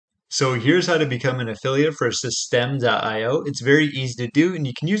So here's how to become an affiliate for System.io. It's very easy to do, and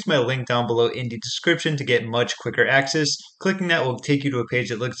you can use my link down below in the description to get much quicker access. Clicking that will take you to a page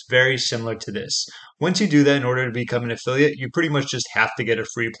that looks very similar to this. Once you do that, in order to become an affiliate, you pretty much just have to get a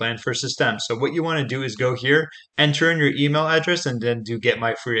free plan for System. So what you want to do is go here, enter in your email address, and then do get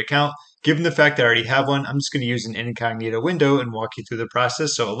my free account. Given the fact that I already have one, I'm just going to use an incognito window and walk you through the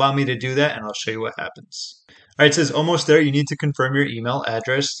process. So allow me to do that, and I'll show you what happens. All right, it says almost there. You need to confirm your email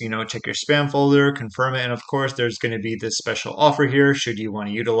address, check your spam folder, confirm it. And of course, there's going to be this special offer here should you want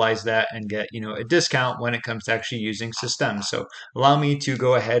to utilize that and get, a discount when it comes to actually using System. So allow me to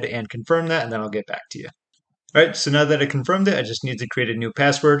go ahead and confirm that, and then I'll get back to you. All right, so now that I confirmed it, I just need to create a new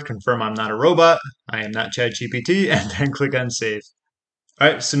password, confirm I'm not a robot, I am not ChatGPT, and then click on save. All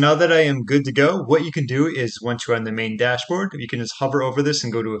right, so now that I am good to go, what you can do is once you're on the main dashboard, you can just hover over this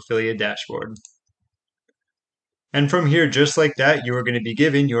and go to affiliate dashboard. And from here, just like that, you are going to be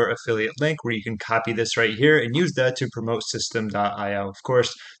given your affiliate link where you can copy this right here and use that to promote System.io. Of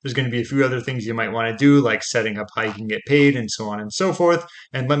course, there's going to be a few other things you might want to do, like setting up how you can get paid and so on and so forth.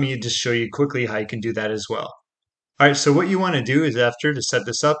 And let me just show you quickly how you can do that as well. All right, so what you want to do is after to set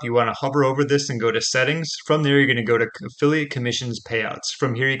this up, you want to hover over this and go to settings. From there, you're going to go to affiliate commissions payouts.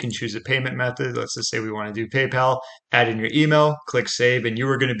 From here, you can choose a payment method. Let's just say we want to do PayPal, add in your email, click save, and you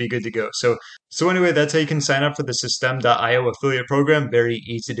are going to be good to go. So anyway, that's how you can sign up for the System.io affiliate program. Very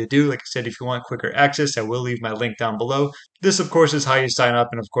easy to do. Like I said, if you want quicker access, I will leave my link down below. This, of course, is how you sign up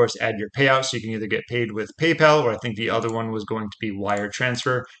and, of course, add your payout. So you can either get paid with PayPal or I think the other one was going to be wire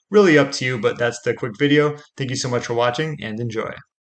transfer. Really up to you, but that's the quick video. Thank you so much for watching and enjoy.